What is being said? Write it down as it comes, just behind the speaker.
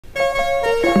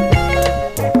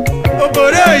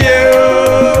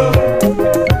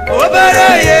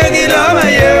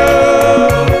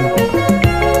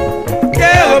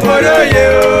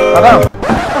Madam.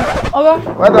 Hello.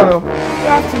 Well done. Good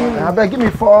afternoon. I beg, give me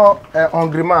 4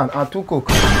 hungry man and 2 coke.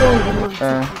 Let's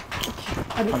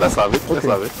have it. Let's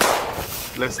have it.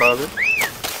 Let's have it.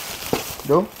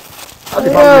 Do? How's the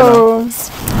family now?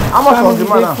 How much hungry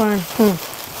man now?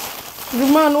 The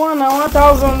man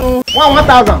 1,000.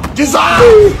 1,000. Jesus.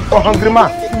 For hungry man.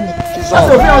 That's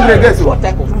so hungry again.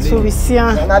 So we see.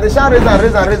 Now they shall raise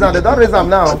and. They don't raise them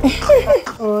now.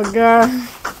 Oh God.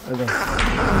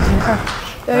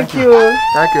 Thank you.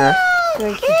 Thank you.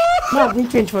 Thank you. No, bring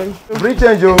change for you. Bring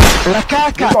change, yo.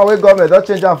 This one way government don't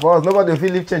change them for us. Nobody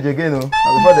will leave change again, no. And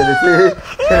before they say,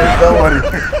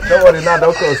 don't worry now,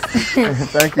 don't cost.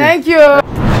 Thank you. Thank you.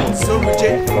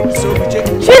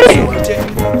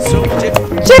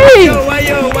 Chili.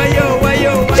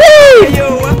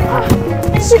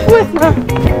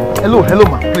 Hello,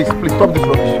 man. Please, stop this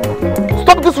rubbish.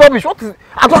 Stop this rubbish. What is it?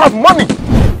 I don't have money.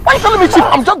 Why are you telling me, Chief?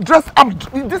 I'm just dressed.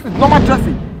 This is normal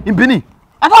dressing in Benin.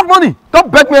 I don't have money.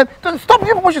 Don't beg me. Stop.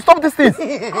 You people should stop these things.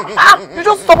 You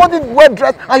just somebody well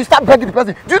dressed and you start begging the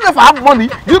person. Do you know if I have money?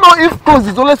 Do you know if clothes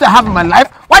is always I have in my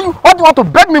life? Why do you want to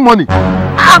beg me money?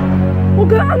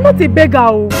 Okay, I'm not a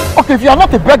beggar. Okay, if you are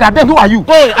not a beggar, then who are you?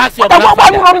 Hey, ask your why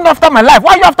are you running after my life?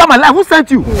 Why are you after my life? Who sent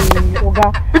you?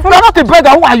 If you are not a beggar,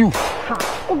 who are you?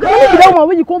 Okay, maybe that one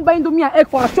when you come buy Indomie and egg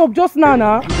for a shop just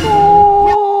now.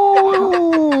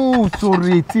 Oh,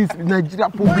 sorry, it is Nigeria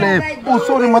problem. Oh,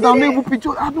 sorry, madam, no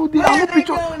picture. I no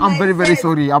picture. I'm very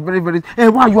sorry. I'm very. Hey,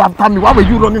 why are you after me? Why were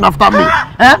you running after me?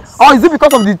 Or is it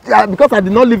because of because I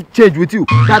did not leave change with you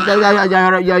that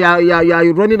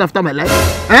you're running after my life?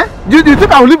 Do you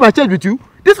think I will leave my change with you?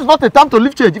 This is not a time to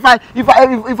leave change. If I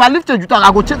leave change with you,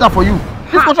 I go change that for you.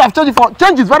 This country I've changed it for.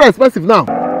 Change is very expensive now.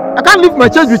 I can't leave my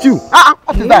change with you.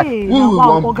 What is that?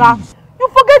 You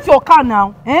forget your car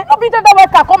now. No be that way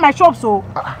car come my shop so.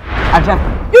 I drive.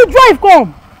 You drive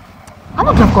come. I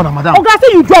don't drive come, madam. Oga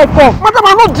say you drive come. Madam,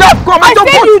 I don't drive come. I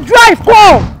say you drive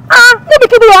come. No be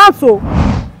keep your hands so.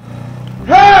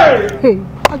 Hey.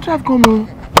 I drive come.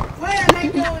 Why am I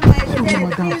going,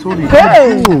 Madam, sorry.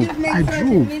 Hey. I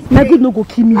drove. My good no go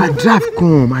kill me. I drive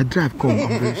come. I'm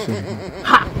very sorry.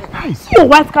 Nice. Your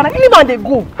wife can any man they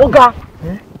go. Oga.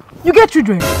 You get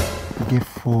children? I get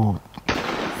 4.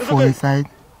 4 inside,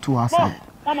 2 outside.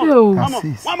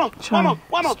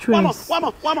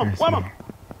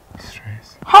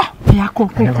 Stress. Ha! Yeah,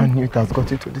 I never knew it has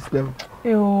gotten to this level.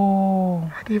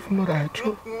 I didn't even know that I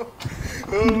drove.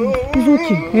 It's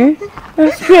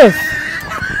okay, Stress.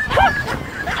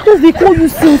 Just they call you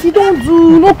since you don't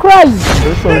do, no cry.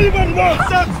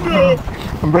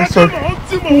 I'm very sorry.